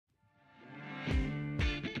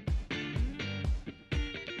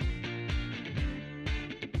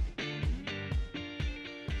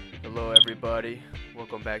Hello, everybody.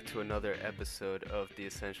 Welcome back to another episode of the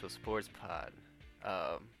Essential Sports Pod.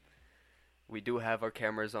 Um, we do have our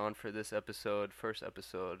cameras on for this episode, first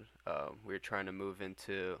episode. We're trying to move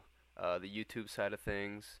into the YouTube side of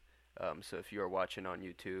things. So if you are watching on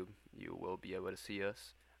YouTube, you will be able to see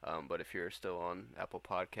us. But if you're still on Apple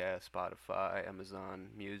Podcasts, Spotify, Amazon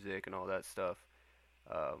Music, and all that stuff,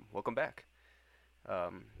 welcome back.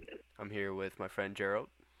 Um, I'm here with my friend Gerald.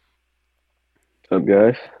 What's up,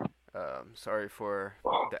 guys? Sorry for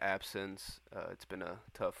the absence. It's been a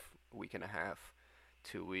tough week and a half,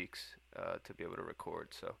 2 weeks to be able to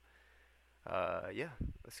record. So, yeah,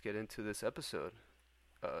 let's get into this episode.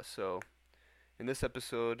 In this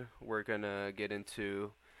episode, we're gonna get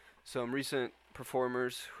into some recent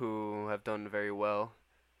performers who have done very well,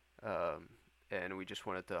 um, and we just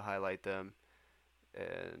wanted to highlight them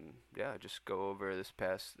and yeah, just go over this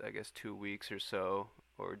past, I guess, 2 weeks or so,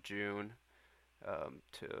 or June,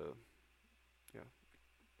 to you know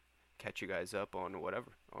catch you guys up on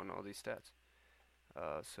whatever on all these stats.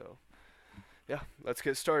 So yeah, let's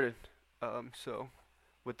get started. So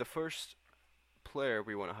with the first player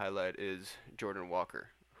we want to highlight is Jordan Walker,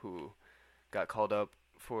 who got called up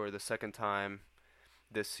for the second time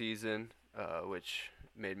this season, which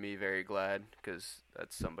made me very glad because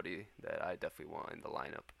that's somebody that I definitely want in the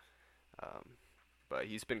lineup. Um, but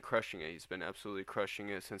he's been crushing it. He's been absolutely crushing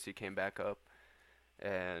it since he came back up,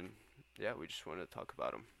 and yeah, we just wanted to talk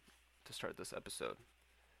about him to start this episode.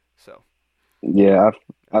 So, Yeah,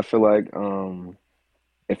 I feel like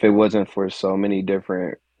if it wasn't for so many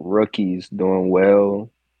different rookies doing well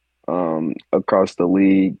across the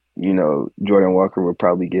league, Jordan Walker would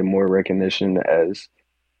probably get more recognition as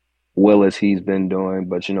well as he's been doing.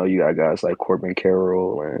 But you got guys like Corbin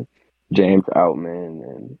Carroll and James Outman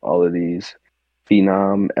and all of these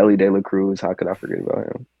phenom, Ellie De La Cruz. How could I forget about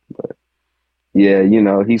him? But yeah,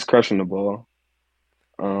 he's crushing the ball.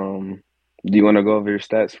 Um, do you want to go over your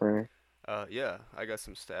stats, friend? yeah, I got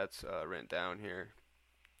some stats written down here.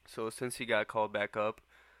 So since he got called back up,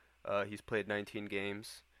 he's played 19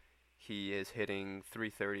 games. He is hitting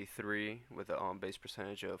 333 with an on-base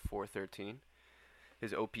percentage of 413.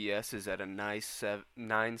 His OPS is at a nice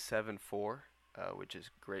 974, which is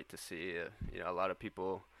great to see. A lot of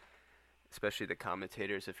people, especially the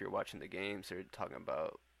commentators, if you're watching the games, they're talking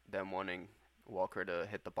about them wanting Walker to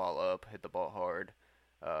hit the ball up, hit the ball hard,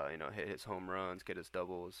 hit his home runs, get his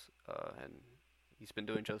doubles, and he's been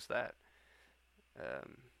doing just that.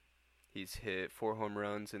 Um, he's hit 4 home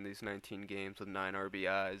runs in these 19 games with 9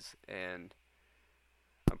 RBIs, and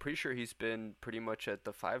I'm pretty sure he's been pretty much at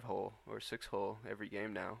the 5 hole or 6 hole every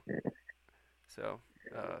game now. So,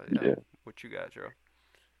 yeah, Yeah. what you got, Joe?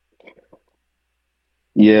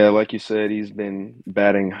 Yeah, like you said, he's been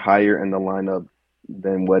batting higher in the lineup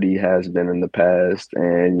than what he has been in the past.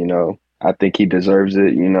 And, I think he deserves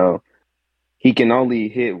it. He can only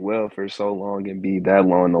hit well for so long and be that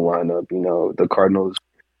low in the lineup. The Cardinals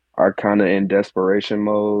are kind of in desperation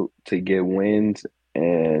mode to get wins.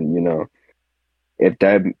 And, if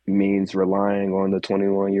that means relying on the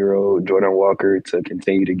 21-year-old Jordan Walker to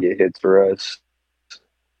continue to get hits for us,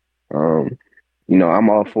 um, I'm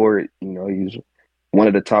all for it. He's one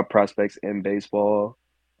of the top prospects in baseball.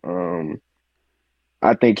 Um,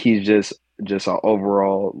 I think he's just an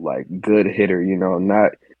overall like good hitter.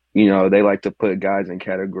 Not they like to put guys in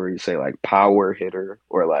categories, say like power hitter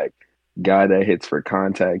or like guy that hits for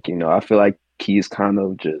contact. I feel like he's kind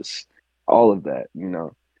of just all of that.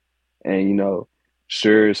 And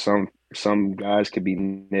sure some guys could be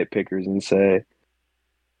nitpickers and say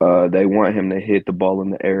they want him to hit the ball in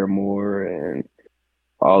the air more and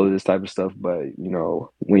all of this type of stuff. But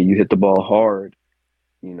when you hit the ball hard,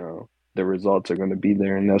 the results are going to be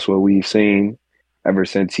there, and that's what we've seen ever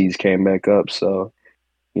since he's came back up. So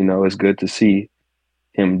it's good to see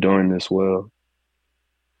him doing this well.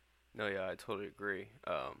 No, yeah, I totally agree.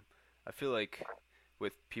 I feel like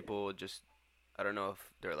with people just, I don't know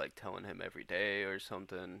if they're like telling him every day or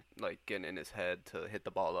something, like getting in his head to hit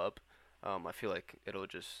the ball up. I feel like it'll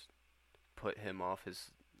just put him off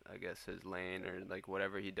his, I guess, his lane or like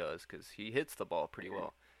whatever he does, because he hits the ball pretty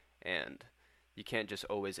well, and you can't just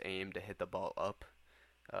always aim to hit the ball up,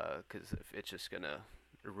 because if it's just gonna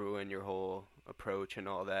ruin your whole approach and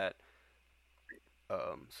all that.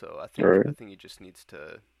 So I All think right. I think he just needs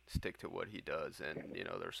to stick to what he does, and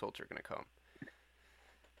the results are gonna come.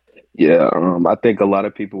 Yeah, I think a lot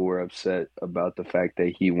of people were upset about the fact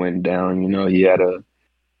that he went down. He had a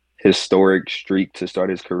historic streak to start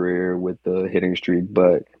his career with the hitting streak,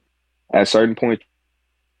 but at certain points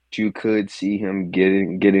you could see him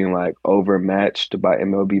getting like overmatched by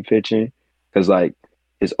MLB pitching because like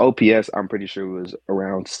his OPS, I'm pretty sure was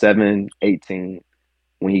around 718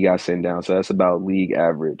 when he got sent down. So that's about league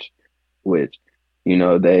average, which,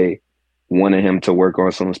 they wanted him to work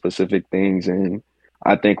on some specific things. And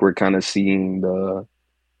I think we're kind of seeing the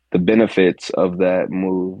benefits of that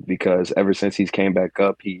move because ever since he's came back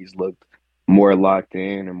up, he's looked more locked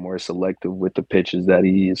in and more selective with the pitches that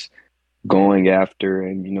he's going after.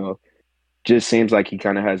 And, just seems like he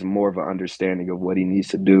kind of has more of an understanding of what he needs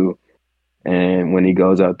to do and when he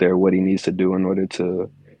goes out there, what he needs to do in order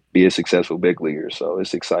to be a successful big leaguer. So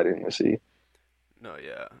it's exciting to see. No,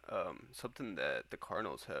 yeah. Something that the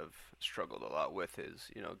Cardinals have struggled a lot with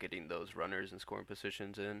is, getting those runners in scoring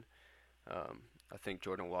positions in. I think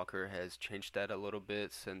Jordan Walker has changed that a little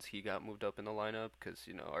bit since he got moved up in the lineup because,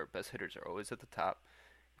 our best hitters are always at the top.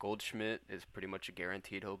 Goldschmidt is pretty much a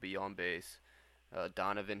guaranteed he'll be on base.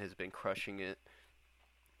 Donovan has been crushing it.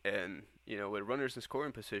 And, with runners in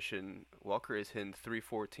scoring position, Walker is hitting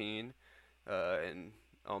 314 and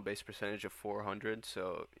on base percentage of 400.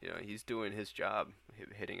 So, he's doing his job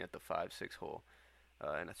hitting at the 5-6 hole.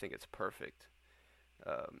 And I think it's perfect.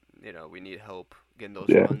 We need help getting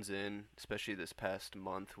those Yeah, runs in, especially this past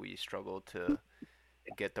month. We struggled to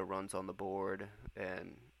get the runs on the board,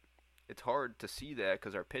 and it's hard to see that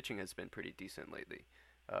because our pitching has been pretty decent lately.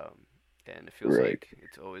 Um, and it feels right, like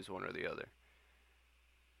it's always one or the other.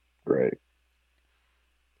 right.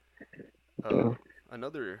 Yeah, Um,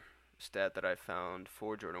 Another stat that I found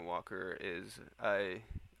for Jordan Walker is I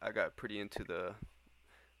got pretty into the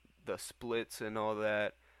splits and all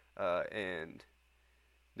that, and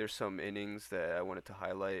there's some innings that I wanted to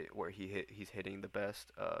highlight where he's hitting the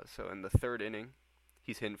best. So in the third inning,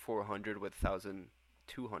 he's hitting 400 with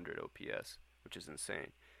 1,200 OPS, which is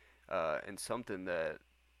insane. And something that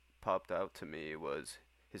popped out to me was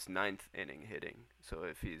his ninth inning hitting. So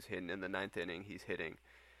if he's hitting in the ninth inning, he's hitting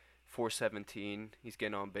 417. He's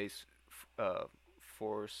getting on base, 4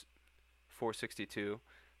 462.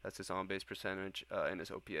 That's his on base percentage, and his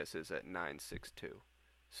OPS is at 962.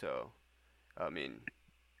 So, I mean,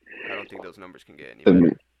 I don't think those numbers can get any to me,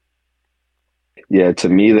 better. yeah, to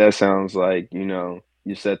me that sounds like,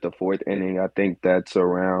 you said the fourth inning. I think that's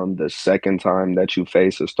around the second time that you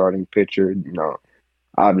face a starting pitcher,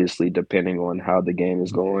 obviously depending on how the game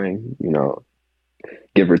is going,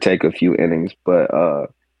 give or take a few innings. But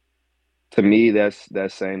to me, that's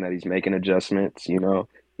saying that he's making adjustments.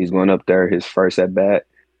 He's going up there his first at bat,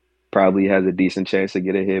 probably has a decent chance to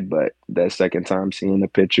get a hit, but that second time seeing the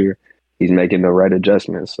pitcher, he's making the right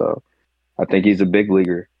adjustments. So I think he's a big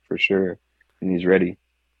leaguer for sure, and he's ready.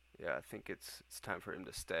 Yeah, I think it's time for him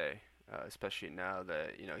to stay, especially now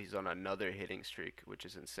that he's on another hitting streak, which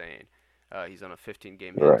is insane. He's on a 15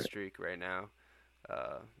 game hitting Right. streak right now,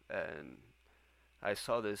 and I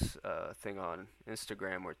saw this thing on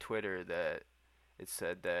Instagram or Twitter that it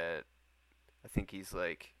said that I think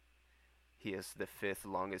he has the fifth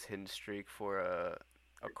longest hitting streak for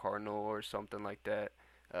a Cardinal or something like that,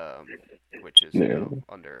 um, which is Yeah.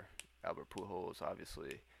 under Albert Pujols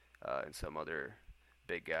obviously, and some other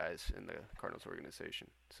big guys in the Cardinals organization.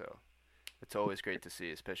 So it's always great to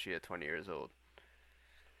see, especially at 20 years old.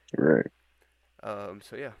 Right.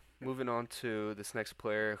 So yeah, moving on to this next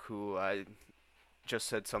player who I just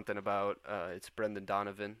said something about. It's Brendan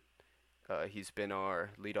Donovan. He's been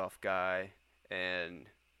our leadoff guy, and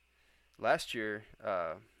last year,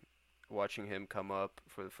 watching him come up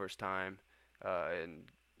for the first time, and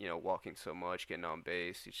walking so much, getting on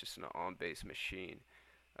base, he's just an on base machine.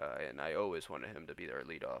 And I always wanted him to be their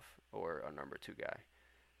leadoff or our number two guy.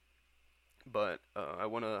 But I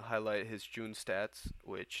want to highlight his June stats,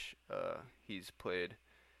 which he's played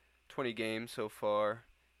 20 games so far.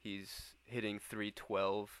 He's hitting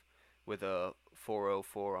 312 with a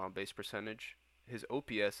 404 on base percentage. His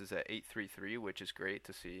OPS is at 833, which is great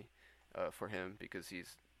to see for him because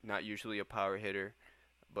he's not usually a power hitter,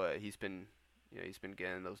 but he's been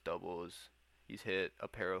getting those doubles. He's hit a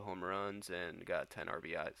pair of home runs and got 10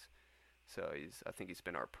 RBIs. So I think he's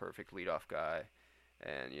been our perfect leadoff guy,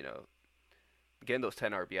 and getting those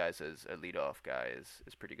 10 RBIs as a leadoff guy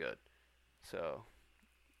is pretty good. So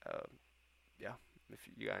um, yeah, if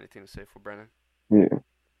you got anything to say for Brennan. Yeah.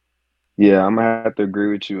 Yeah, I'm gonna have to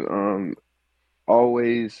agree with you.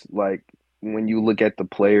 Always like when you look at the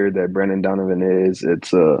player that Brendan Donovan is,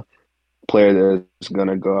 it's a player that's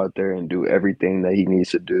gonna go out there and do everything that he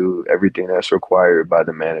needs to do, everything that's required by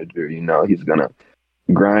the manager. He's gonna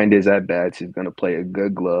grind his at bats. He's gonna play a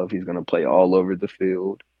good glove. He's gonna play all over the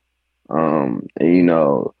field. And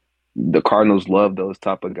the Cardinals love those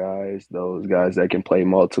type of guys, those guys that can play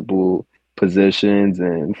multiple positions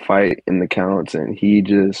and fight in the counts. And he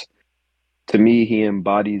just, to me, he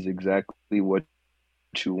embodies exactly what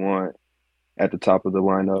you want at the top of the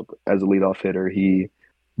lineup as a leadoff hitter. He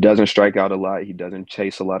doesn't strike out a lot. He doesn't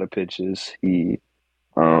chase a lot of pitches.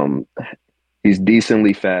 Um he's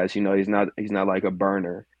decently fast. He's not like a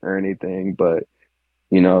burner or anything, but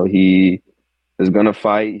he is gonna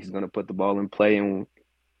fight. He's gonna put the ball in play, and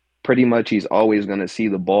pretty much he's always gonna see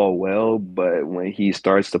the ball well. But when he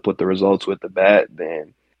starts to put the results with the bat,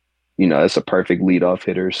 then it's a perfect leadoff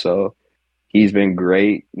hitter. So he's been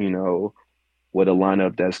great. With a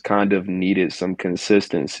lineup that's kind of needed some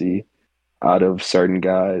consistency out of certain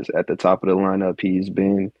guys at the top of the lineup. He's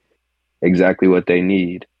been exactly what they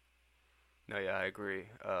need. No, yeah, I agree.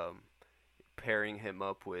 Pairing him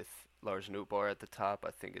up with Lars Nootbaar at the top,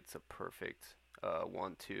 I think it's a perfect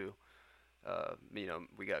 1-2.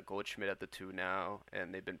 We got Goldschmidt at the two now,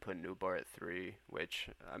 and they've been putting Nootbaar at three, which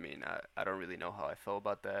I mean, I don't really know how I feel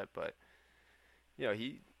about that, but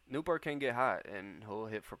he Nootbaar can get hot and he'll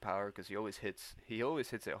hit for power because he always hits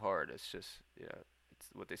it hard. It's just it's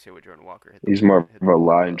what they say with Jordan Walker, He's more hit of the a ball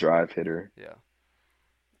line above. drive hitter. Yeah.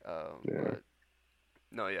 Yeah. But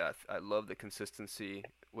no, yeah, I love the consistency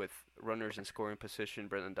with runners in scoring position.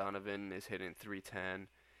 Brendan Donovan is hitting 310.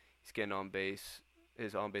 He's getting on base.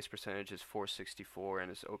 His on base percentage is 464, and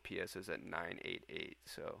his OPS is at 988.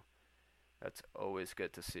 So that's always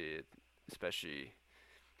good to see, especially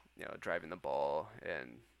driving the ball,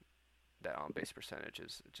 and that on base percentage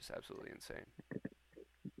is just absolutely insane.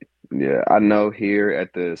 Yeah, I know here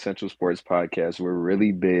at the Central Sports Podcast, we're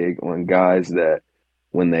really big on guys that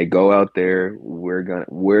when they go out there,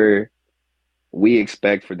 we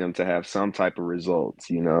expect for them to have some type of results.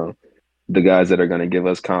 The guys that are going to give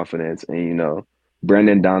us confidence. And,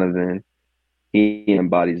 Brendan Donovan, he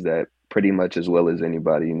embodies that pretty much as well as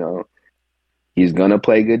anybody. He's going to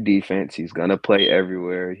play good defense. He's going to play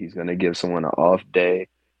everywhere. He's going to give someone an off day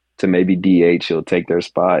to maybe DH. He'll take their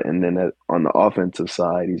spot. And then on the offensive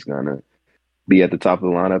side, he's going to be at the top of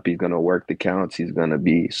the lineup. He's going to work the counts. He's going to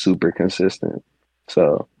be super consistent.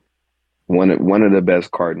 So one of the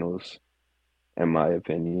best Cardinals, in my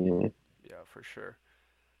opinion. Yeah, for sure.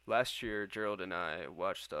 Last year, Gerald and I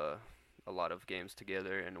watched a lot of games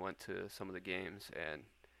together and went to some of the games, and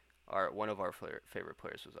our one of our favorite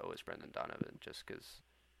players was always Brendan Donovan, just because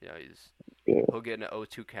Yeah, he'll get an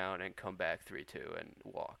 0-2 count and come back 3-2 and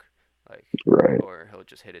walk, like, right. or he'll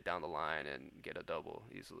just hit it down the line and get a double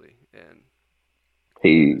easily, and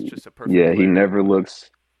it's He just a perfect yeah, he player to hang never with. looks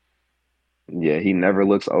yeah, he never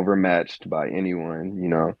looks overmatched by anyone.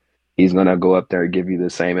 He's gonna go up there and give you the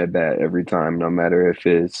same at bat every time, no matter if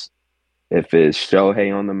it's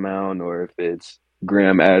Shohei on the mound or if it's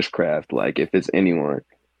Graham Ashcraft. Like if it's anyone,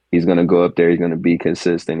 he's gonna go up there, he's gonna be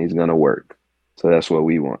consistent, he's gonna work. So that's what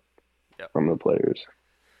we want Yep. from the players.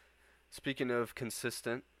 Speaking of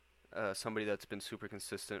consistent, somebody that's been super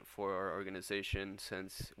consistent for our organization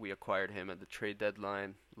since we acquired him at the trade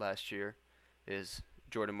deadline last year is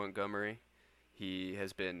Jordan Montgomery. He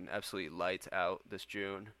has been absolutely lights out this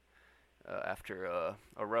June. After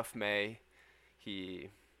a rough May, he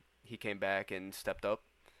he came back and stepped up,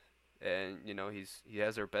 and he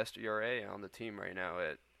has our best ERA on the team right now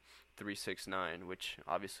at 3.69, which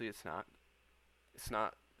obviously it's not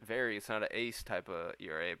an ace type of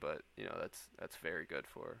ERA, but that's very good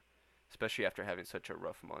for, especially after having such a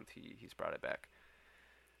rough month. He's brought it back.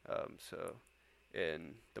 So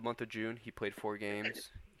in the month of June, he played 4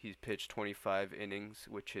 games. He pitched 25 innings,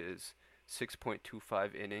 which is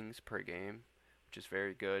 6.25 innings per game, which is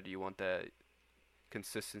very good. You want that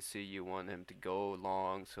consistency. You want him to go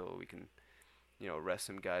long so we can rest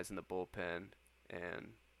some guys in the bullpen.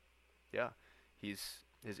 And yeah, his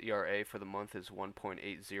ERA for the month is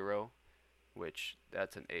 1.80, which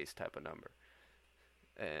that's an ace type of number.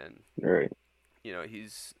 And Right.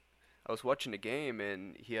 he's I was watching the game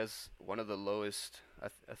and he has one of the lowest.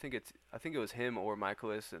 I think it was him or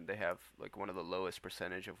Michaelis, and they have like one of the lowest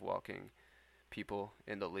percentage of walking people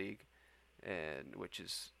in the league, and which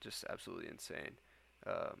is just absolutely insane.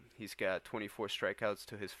 He's got 24 strikeouts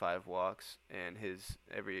to his 5 walks, and his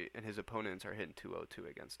opponents are hitting 202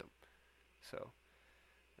 against him. So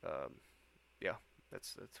um, yeah,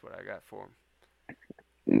 that's what I got for him.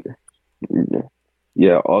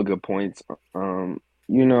 Yeah, all good points. Um,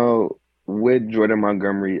 you know, with Jordan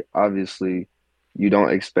Montgomery, obviously, you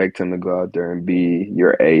don't expect him to go out there and be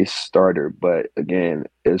your ace starter. But again,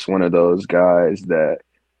 it's one of those guys that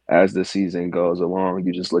as the season goes along,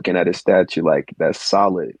 you're just looking at his stats, you're like, that's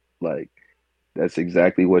solid. Like, that's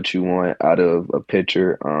exactly what you want out of a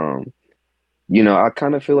pitcher. I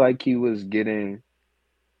kind of feel like he was getting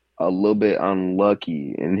a little bit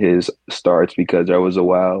unlucky in his starts because there was a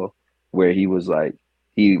while where he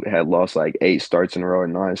had lost like 8 starts in a row or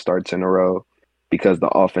 9 starts in a row. because the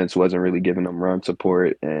offense wasn't really giving him run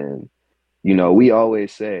support. And, we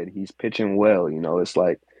always said he's pitching well. It's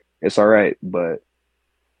like, it's all right. But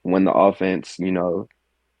when the offense,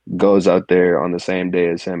 goes out there on the same day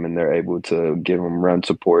as him and they're able to give him run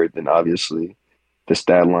support, then obviously the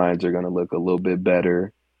stat lines are going to look a little bit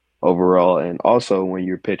better overall. And also, when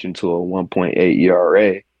you're pitching to a 1.8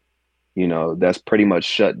 ERA, that's pretty much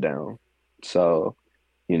shut down. So,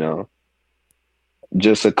 you know,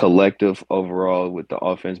 just a collective overall with the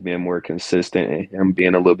offense being more consistent and him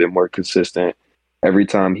being a little bit more consistent. Every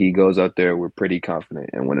time he goes out there, we're pretty confident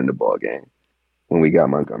in winning the ball game when we got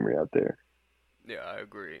Montgomery out there. Yeah, I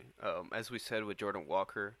agree. As we said with Jordan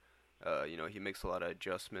Walker, he makes a lot of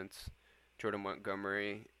adjustments. Jordan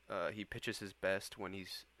Montgomery, he pitches his best when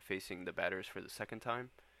he's facing the batters for the second time.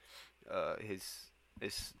 His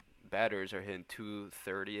batters are hitting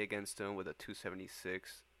 230 against him with a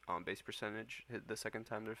 276 on base percentage hit the second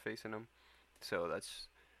time they're facing him. So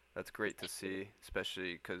that's great to see,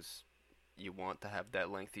 especially because you want to have that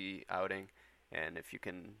lengthy outing, and if you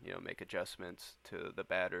can make adjustments to the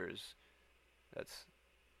batters, that's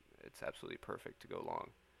it's absolutely perfect to go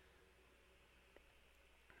long.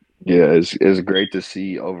 Yeah, it's great to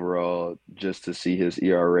see overall, just to see his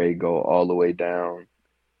ERA go all the way down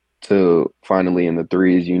to finally in the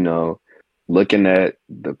threes. Looking at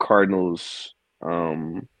the Cardinals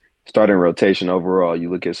starting rotation overall, you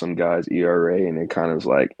look at some guys' ERA and it kind of is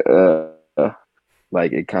like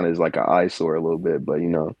it kind of is like an eyesore a little bit. But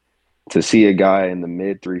to see a guy in the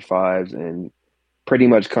mid 3.5s and pretty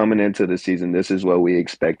much coming into the season, this is what we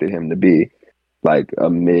expected him to be, like a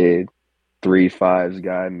mid 3.5s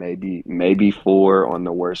guy, maybe four on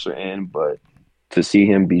the worser end, but to see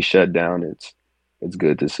him be shut down, it's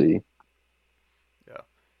good to see. Yeah.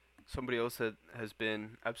 Somebody else that has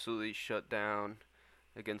been absolutely shut down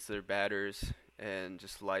against their batters and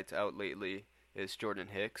just lights out lately is Jordan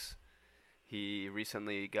Hicks. He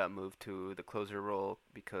recently got moved to the closer role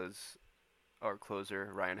because our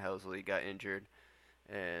closer Ryan Helsley got injured,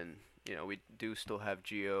 and we do still have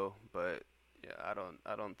Gio, but yeah,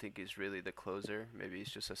 I don't think he's really the closer. Maybe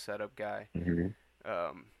he's just a setup guy. Mhm.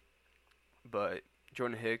 Um, but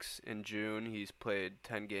Jordan Hicks in June, he's played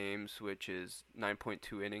 10 games, which is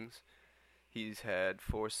 9.2 innings. He's had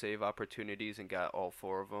four save opportunities and got all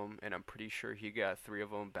four of them, and I'm pretty sure he got three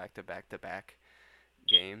of them back to back to back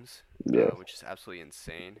games, Yeah, which is absolutely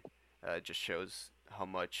insane. It just shows how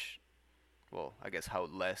much, well, I guess how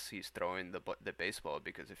less he's throwing the baseball,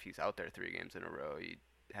 because if he's out there 3 games in a row, he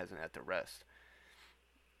hasn't had to rest.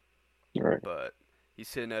 all right. But he's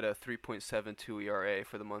sitting at a 3.72 ERA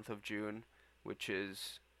for the month of June, which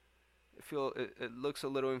is it looks a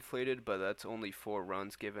little inflated, but that's only 4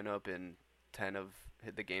 runs given up in 10 of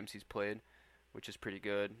the games he's played, which is pretty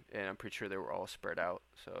good. And I'm pretty sure they were all spread out,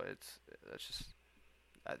 so that's just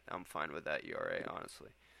I'm fine with that ERA,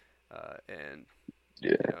 honestly. And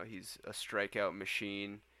Yeah, he's a strikeout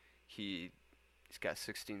machine. He he's got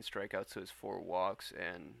 16 strikeouts to his 4 walks,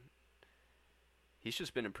 and he's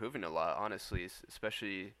just been improving a lot, honestly.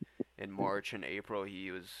 Especially in March and April,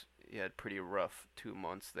 he had pretty rough 2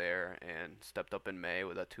 months there, and stepped up in May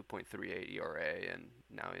with a 2.38 ERA, and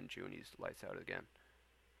now in June he's lights out again.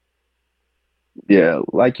 yeah.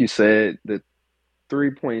 Like you said, the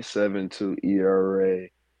 3.72 ERA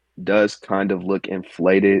does kind of look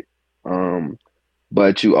inflated, um,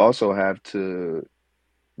 but you also have to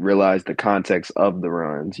realize the context of the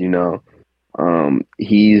runs.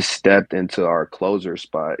 He's stepped into our closer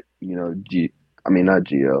spot. I mean not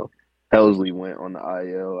Gio. Helsley went on the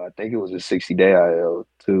IL. I think it was a 60-day IL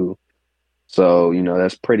too. So,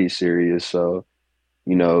 that's pretty serious. So,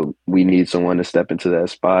 we need someone to step into that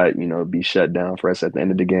spot, be shut down for us at the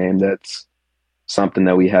end of the game. That's something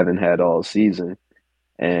that we haven't had all season.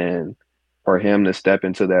 And for him to step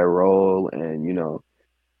into that role and,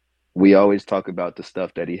 we always talk about the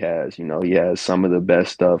stuff that he has. He has some of the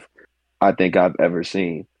best stuff I think I've ever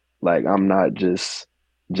seen. Like I'm not just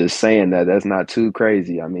saying that. That's not too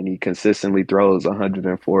crazy. I mean, he consistently throws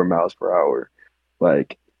 104 miles per hour.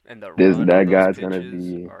 Like And the this run on that those guy's gonna pitches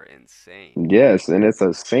be are insane. yes, and it's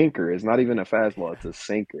a sinker. It's not even a fastball, it's Yeah. a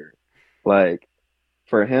sinker. Like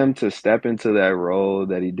for him to step into that role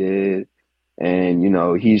that he did, and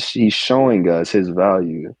he's showing us his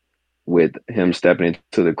value with him stepping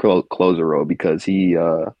into the closer role because he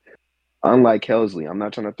unlike Helsley, I'm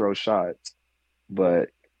not trying to throw shots, but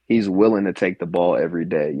he's willing to take the ball every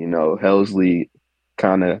day. Helsley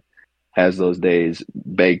kind of has those days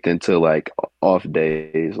baked into like off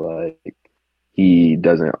days. Like he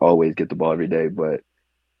doesn't always get the ball every day, but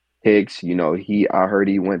Hicks, I heard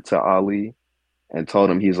he went to Ali and told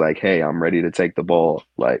him he's like, "Hey, I'm ready to take the ball."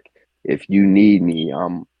 Like if you need me,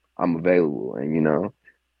 I'm available. And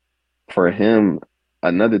for him,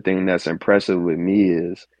 another thing that's impressive with me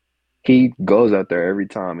is he goes out there every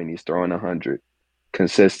time and he's throwing 100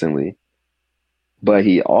 consistently, but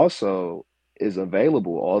he also is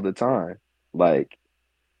available all the time. Like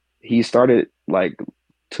he started like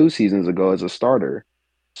 2 seasons ago as a starter.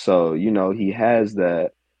 So, he has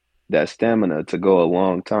that stamina to go a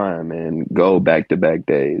long time and go back to back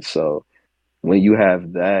days. So when you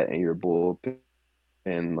have that in your bullpen,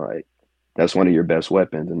 like that's one of your best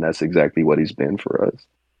weapons, and that's exactly what he's been for us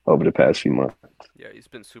over the past few months. Yeah, he's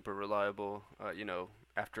been super reliable.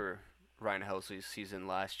 After Ryan Helsley's season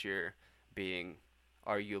last year being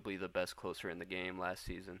arguably the best closer in the game last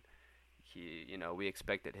season, we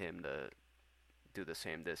expected him to do the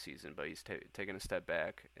same this season, but he's taken a step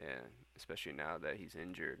back, and especially now that he's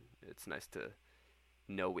injured, it's nice to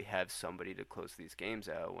know we have somebody to close these games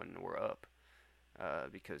out when we're up.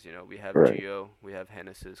 Because we have Right, Gio, we have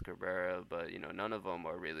Genesis Cabrera, but none of them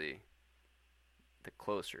are really the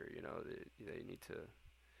closer. They need to.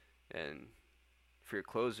 And for your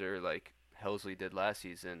closer, like Helsley did last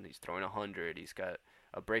season, he's throwing 100. He's got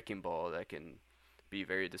a breaking ball that can be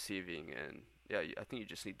very deceiving, and yeah, I think you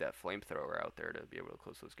just need that flamethrower out there to be able to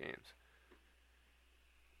close those games.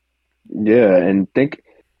 yeah, and think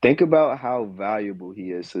about how valuable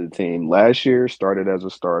he is to the team. Last year started as a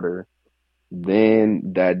starter,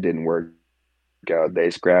 then that didn't work out.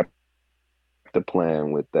 They scrapped the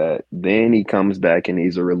plan with that. Then he comes back and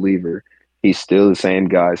he's a reliever. He's still the same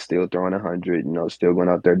guy, still throwing 100, still going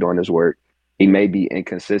out there doing his work. He may be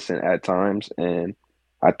inconsistent at times, and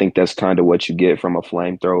I think that's kind of what you get from a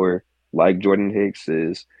flamethrower like Jordan Hicks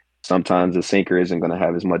is sometimes the sinker isn't going to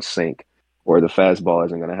have as much sink or the fastball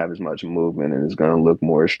isn't going to have as much movement and it's going to look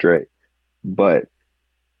more straight. But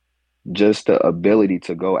just the ability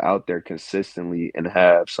to go out there consistently and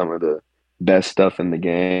have some of the best stuff in the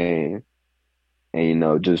game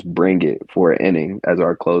and just bring it for an inning as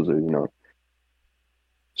our closer,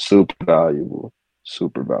 super valuable,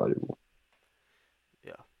 super valuable.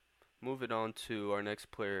 Yeah. Moving on to our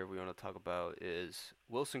next player we want to talk about is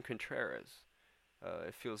Wilson Contreras.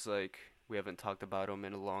 It feels like we haven't talked about him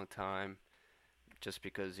in a long time, just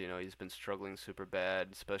because he's been struggling super bad,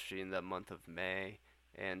 especially in the month of May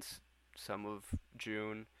and some of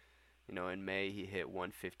June. In May he hit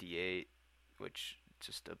 158, which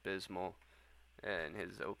just abysmal, and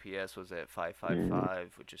his OPS was at Mm,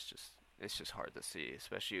 555, which is just it's just hard to see,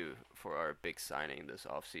 especially for our big signing this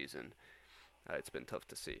offseason. It's been tough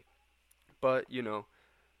to see, but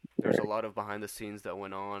there's a right. lot of behind the scenes that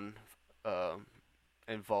went on, uh,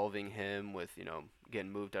 involving him with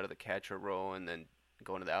getting moved out of the catcher role and then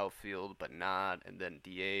going to the outfield, but not, and then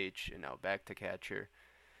DH and now back to catcher.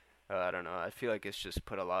 I don't know. I feel like it's just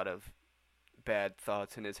put a lot of bad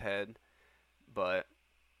thoughts in his head, but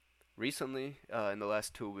recently, in the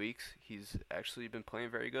last 2 weeks, he's actually been playing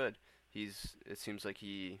very good. It seems like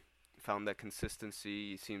he found that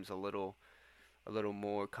consistency. He seems a little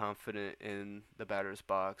more confident in the batter's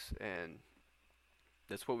box, and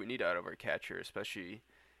that's what we need out of our catcher, especially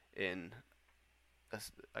in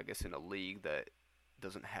I guess in a league that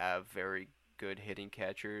doesn't have very good hitting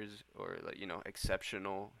catchers or like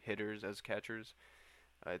exceptional hitters as catchers.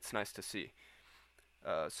 It's nice to see.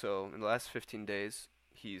 So in the last 15 days,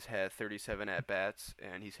 he's had 37 at bats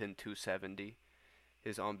and he's hitting 270.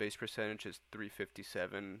 His on base percentage is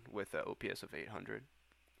 357 with an OPS of 800,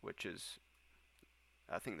 which is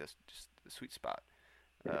I think that's just the sweet spot.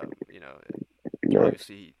 Um, you know, Right.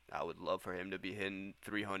 obviously I would love for him to be hitting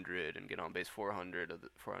 300 and get on base 400 of the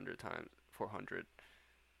 400 times 400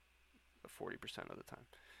 40% of the time.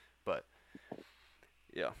 But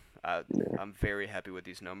yeah, Yeah. I'm very happy with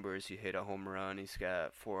these numbers. He hit a home run. He's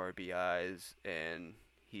got 4 RBIs and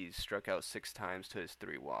he's struck out 6 times to his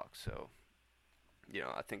 3 walks. So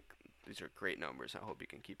I think these are great numbers. I hope he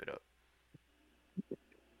can keep it up.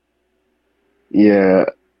 Yeah.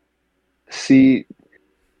 See,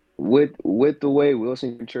 with the way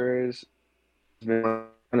Wilson Contreras has been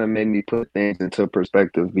kind of made me put things into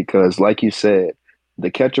perspective because, like you said,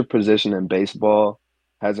 the catcher position in baseball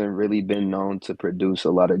hasn't really been known to produce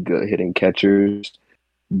a lot of good hitting catchers.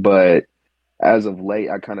 But as of late,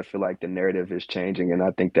 I kind of feel like the narrative is changing, and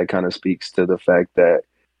I think that kind of speaks to the fact that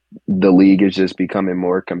the league is just becoming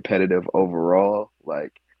more competitive overall.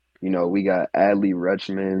 Like, we got Adley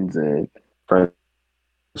Rutschmans and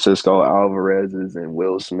Francisco Alvarez's and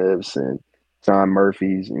Will Smiths and John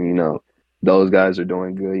Murphy's, and those guys are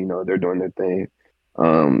doing good. They're doing their thing.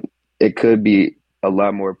 Um, it could be a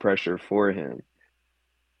lot more pressure for him,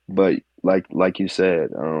 but like you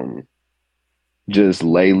said, just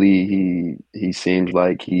lately he seems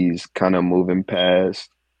like he's kind of moving past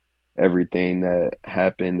everything that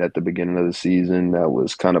happened at the beginning of the season that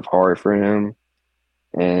was kind of hard for him.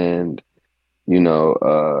 And, you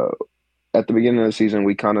know, at the beginning of the season,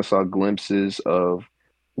 we kind of saw glimpses of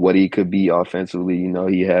what he could be offensively. You know,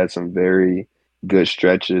 he had some very good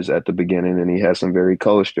stretches at the beginning and he had some very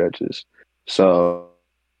cold stretches. So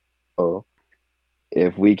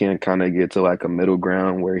if we can kind of get to like a middle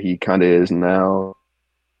ground where he kind of is now,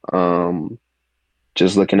 um,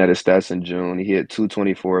 just looking at his stats in June, he hit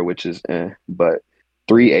 224, which is but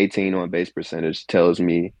 318 on base percentage tells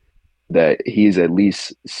me that he's at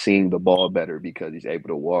least seeing the ball better because he's able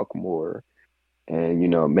to walk more and,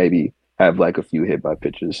 maybe have like a few hit by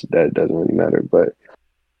pitches. That doesn't really matter, but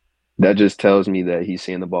that just tells me that he's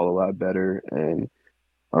seeing the ball a lot better. And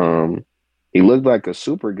um, he looked like a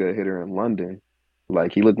super good hitter in London.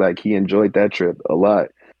 Like he looked like he enjoyed that trip a lot.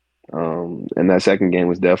 And that second game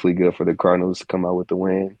was definitely good for the Cardinals to come out with the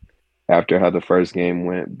win after how the first game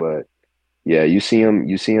went. But yeah, you see him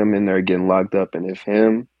in there getting locked up, and if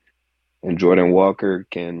him and Jordan Walker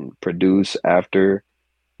can produce after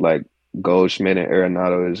like Goldschmidt and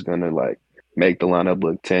Arenado is gonna like make the lineup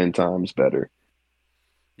look 10 times better.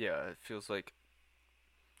 Yeah, it feels like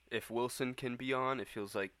if Wilson can be on, it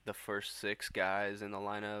feels like the first six guys in the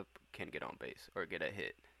lineup can get on base or get a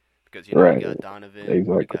hit. Because, you Right, got Donovan, you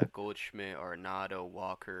exactly. got Goldschmidt, Arenado,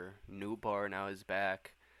 Walker, Newbar now is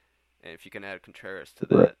back. And if you can add Contreras to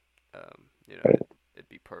Right, that, right, it'd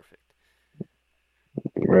be perfect.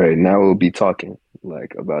 right. Now we'll be talking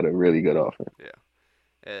like about a really good offense. Yeah.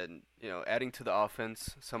 And, adding to the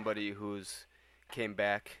offense, somebody who's came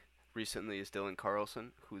back recently is Dylan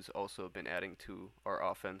Carlson, who's also been adding to our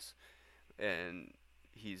offense. And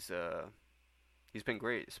he's uh, he's been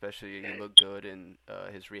great, especially he looked good in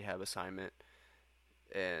his rehab assignment,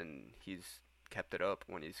 and he's kept it up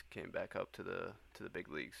when he's came back up to the big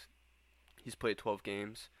leagues. He's played 12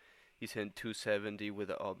 games. He's hit 270 with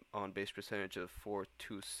an on base percentage of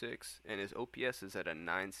 426, and his OPS is at a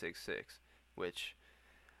 966, which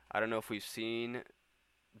I don't know if we've seen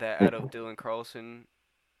that out of Dylan Carlson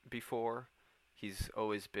before. He's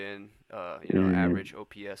always been, Mm-hmm. average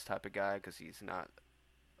OPS type of guy because he's not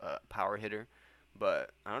a power hitter.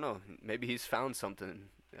 But I don't know. Maybe he's found something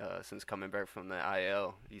since coming back from the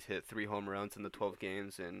IL. He's hit 3 home runs in the 12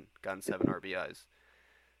 games and gotten 7 RBIs.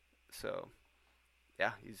 So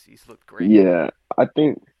yeah, he's looked great. Yeah, I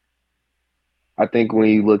think I think when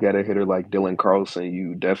you look at a hitter like Dylan Carlson,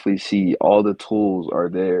 you definitely see all the tools are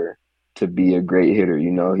there to be a great hitter.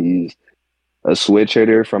 You know, he's a switch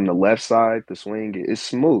hitter from the left side. The swing is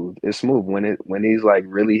smooth. It's smooth when he's like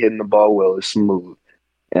really hitting the ball well. It's smooth.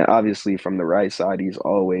 And obviously from the right side, he's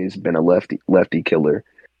always been a lefty killer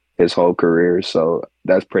his whole career. So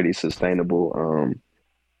that's pretty sustainable.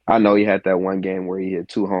 I know he had that one game where he hit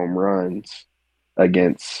 2 home runs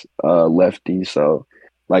against lefty. So,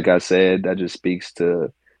 like I said, that just speaks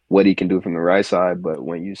to what he can do from the right side. But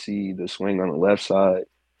when you see the swing on the left side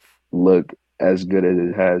look as good as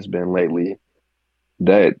it has been lately,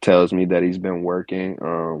 that tells me that he's been working.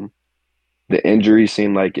 The injury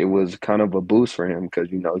seemed like it was kind of a boost for him because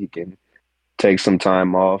he can take some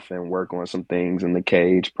time off and work on some things in the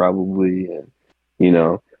cage probably, and you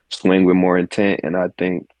know swing with more intent. And I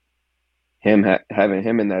think having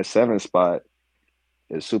him in that seven spot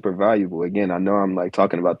is super valuable. Again, I know I'm like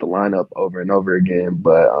talking about the lineup over and over again,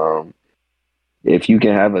 but if you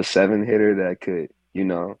can have a seven hitter that could,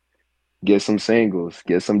 get some singles,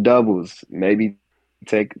 get some doubles, maybe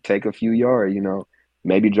take a few yards,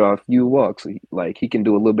 maybe draw a few walks. Like he can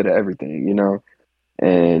do a little bit of everything,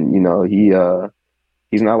 and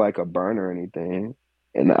he's not like a burner or anything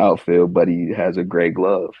in the outfield, but he has a great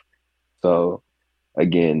glove. So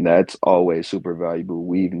again, that's always super valuable.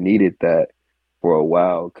 We've needed that for a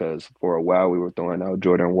while because for a while we were throwing out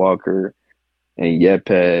Jordan Walker and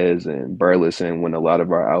Yepes and Burleson when a lot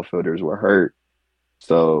of our outfielders were hurt.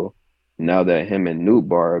 So now that him and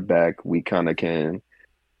Newbar are back, we kind of can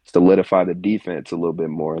solidify the defense a little bit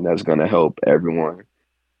more, and that's going to help everyone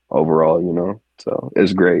overall. So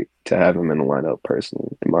it's great to have him in the lineup,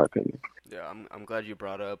 personally, in my opinion. Yeah, I'm glad you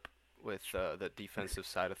brought up with the defensive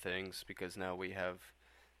side of things because now we have,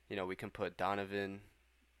 we can put Donovan,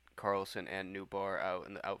 Carlson, and Newbar out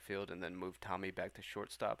in the outfield, and then move Tommy back to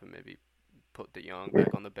shortstop, and maybe put DeYoung back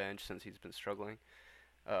on the bench since he's been struggling.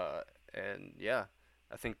 Uh, and yeah,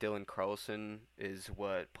 I think Dylan Carlson is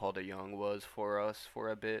what Paul DeYoung was for us for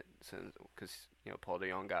a bit, since because Paul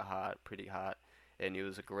DeYoung got hot, pretty hot, and he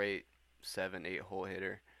was a great 7, 8 hole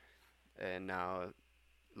hitter. And now it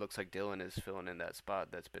looks like Dylan is filling in that spot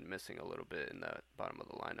that's been missing a little bit in that bottom of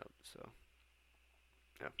the lineup. So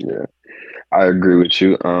Yeah. Yeah, I agree with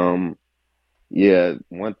you. Yeah,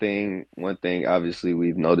 one thing obviously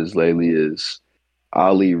we've noticed lately is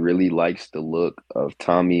Ali really likes the look of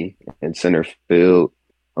Tommy in center field,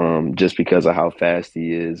 just because of how fast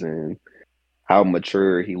he is and how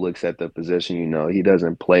mature he looks at the position. You know, he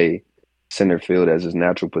doesn't play center field as his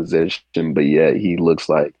natural position, but yet he looks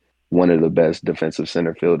like one of the best defensive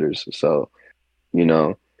center fielders. So, you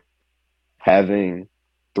know, having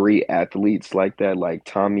three athletes like that, like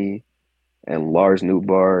Tommy and Lars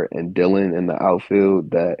Newbar and Dylan in the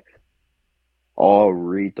outfield that all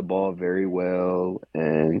read the ball very well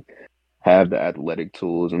and have the athletic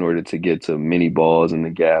tools in order to get to many balls in the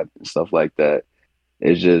gap and stuff like that.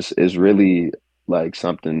 It's really like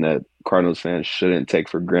something that Cardinals fans shouldn't take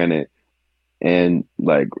for granted and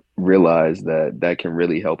like realize that that can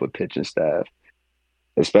really help a pitching staff,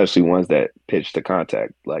 especially ones that pitch to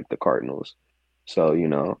contact like the Cardinals. So,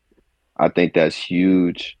 I think that's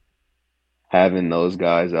huge having those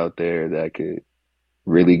guys out there that could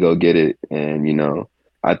really go get it. And,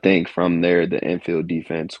 I think from there, the infield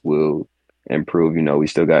defense will improve. We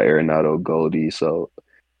still got Arenado, Goldie. So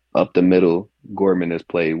up the middle, Gorman has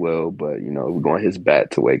played well, but, we're going his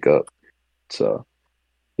bat to wake up. So,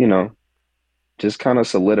 you know, just kind of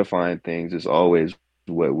solidifying things is always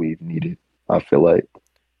what we've needed, I feel like.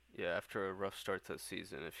 Yeah, after a rough start to the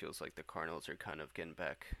season, it feels like the Cardinals are kind of getting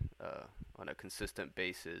back on a consistent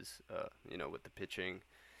basis. With the pitching,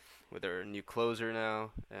 with our new closer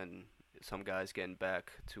now, and some guys getting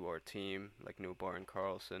back to our team like Newbar and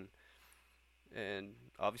Carlson, and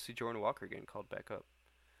obviously Jordan Walker getting called back up.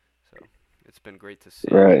 So it's been great to see.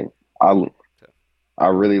 Right. I So I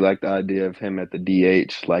really like the idea of him at the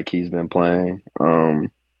DH like he's been playing.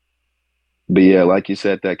 But yeah, like you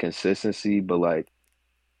said, that consistency, but like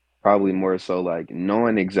probably more so like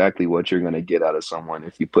knowing exactly what you're gonna get out of someone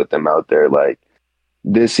if you put them out there. Like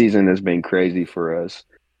this season has been crazy for us.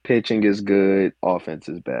 Pitching is good, offense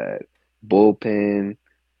is bad. Bullpen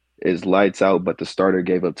is lights out, but the starter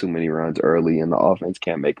gave up too many runs early and the offense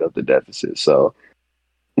can't make up the deficit. So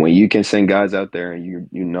when you can send guys out there and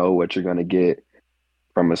you know what you're gonna get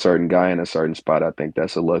from a certain guy in a certain spot, I think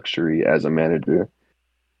that's a luxury as a manager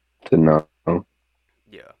to know.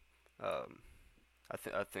 yeah, um,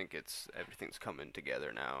 I think it's everything's coming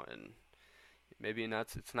together now, and maybe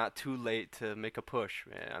not. It's not too late to make a push,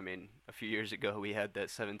 man. I mean, a few years ago we had that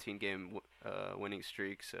 17 game winning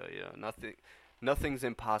streak, so nothing's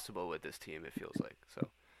impossible with this team. It feels like so.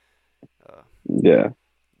 Uh, Yeah.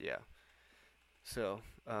 yeah. So,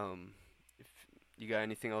 if you got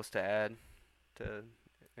anything else to add to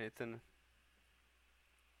anything?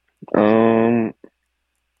 Um,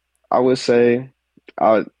 I would say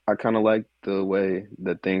I kind of like the way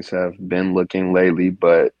that things have been looking lately,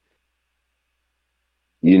 but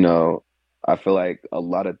you know, I feel like a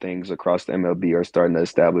lot of things across the MLB are starting to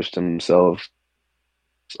establish themselves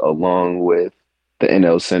along with the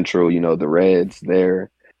NL Central. The Reds, they're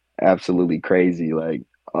absolutely crazy. Like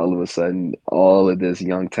all of a sudden, all of this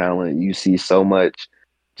young talent, you see so much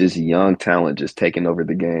just young talent just taking over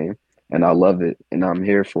the game. And I love it and I'm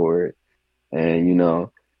here for it. And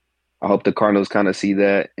I hope the Cardinals kind of see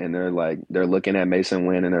that and they're looking at Mason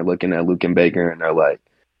Wynn and they're looking at Luke and Baker and they're like,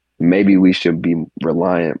 maybe we should be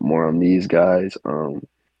reliant more on these guys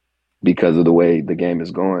because of the way the game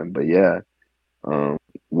is going. But yeah, um,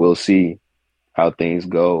 we'll see how things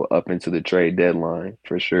go up into the trade deadline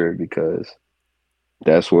for sure because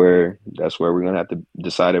that's where we're gonna have to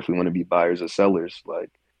decide if we want to be buyers or sellers. Like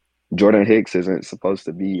Jordan Hicks isn't supposed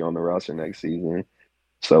to be on the roster next season,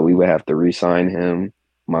 so we would have to re-sign him,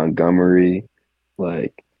 Montgomery,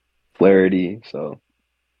 like Flaherty. So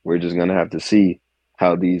we're just gonna have to see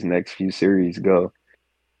how these next few series go.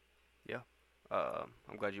 Yeah.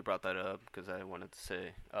 I'm glad you brought that up because I wanted to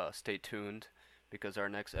say, stay tuned because our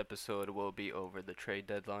next episode will be over the trade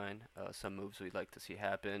deadline. Some moves we'd like to see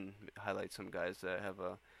happen, highlight some guys that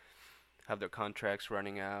have their contracts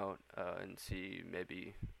running out, and see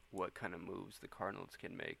maybe what kind of moves the Cardinals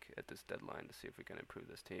can make at this deadline to see if we can improve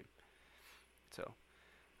this team. So,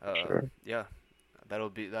 Sure. yeah, that'll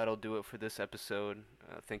do it for this episode.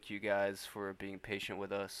 Thank you guys for being patient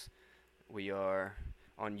with us. We are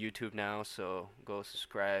on YouTube now, so go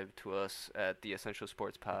subscribe to us at the Essential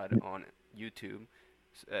Sports Pod on YouTube.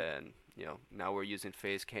 And now we're using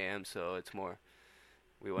Face Cam, so it's more.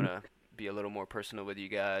 We want to be a little more personal with you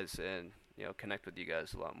guys and connect with you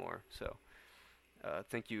guys a lot more. So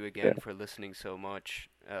thank you Yeah. again for listening so much.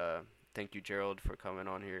 Thank you, Gerald, for coming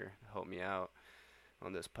on here, help me out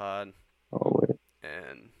on this pod, Always.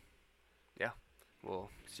 and yeah, we'll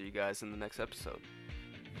see you guys in the next episode.